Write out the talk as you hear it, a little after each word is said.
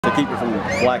to keep it from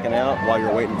blacking out while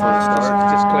you're waiting for it to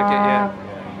start. Just click it, yeah.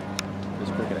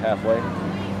 Just click it halfway.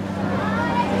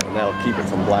 And that'll keep it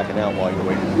from blacking out while you're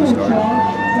waiting for it to start.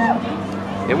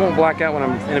 It won't black out when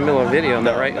I'm in the middle of a video,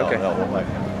 no, right? No, okay. No, it won't black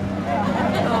out.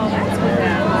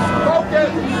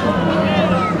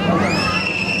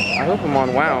 I hope I'm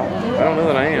on WoW. I don't know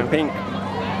that I am. Pink.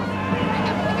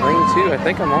 Green too, I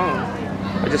think I'm on.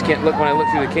 I just can't look when I look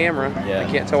through the camera. Yeah. I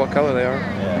can't tell what color they are.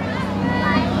 Yeah.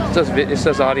 It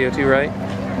says audio too, right?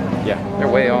 Yeah. They're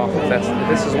way off. If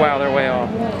this is WoW, they're way off.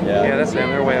 Yeah. Yeah, that's them.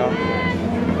 They're way off. There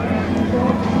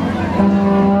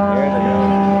they go.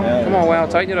 Yeah. Come on, WoW,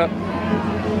 tighten it up.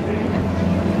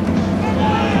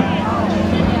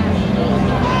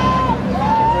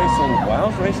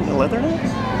 Wow's racing the Leathernecks?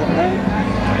 Is that right?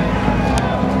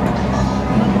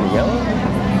 The yellow?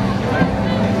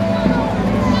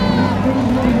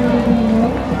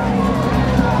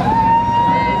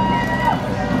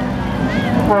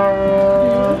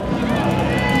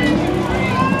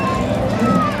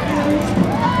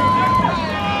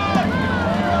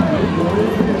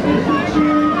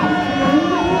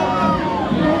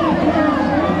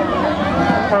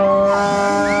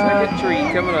 Second tree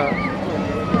coming up.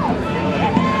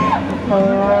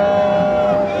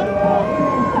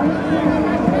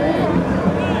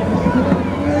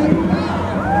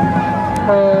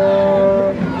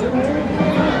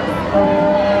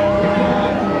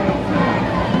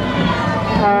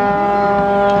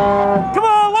 Come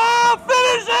on, Wow!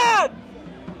 Finish it!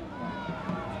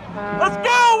 Let's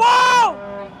go, Wow!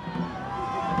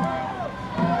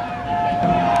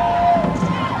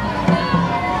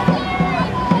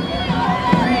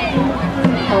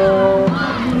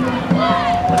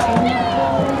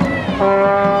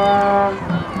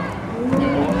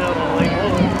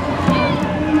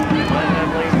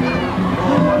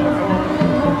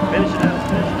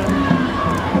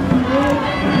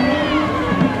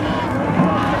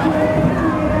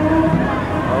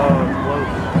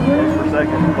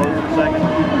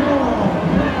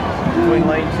 Between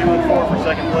lane 2 and 4 for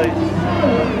second place.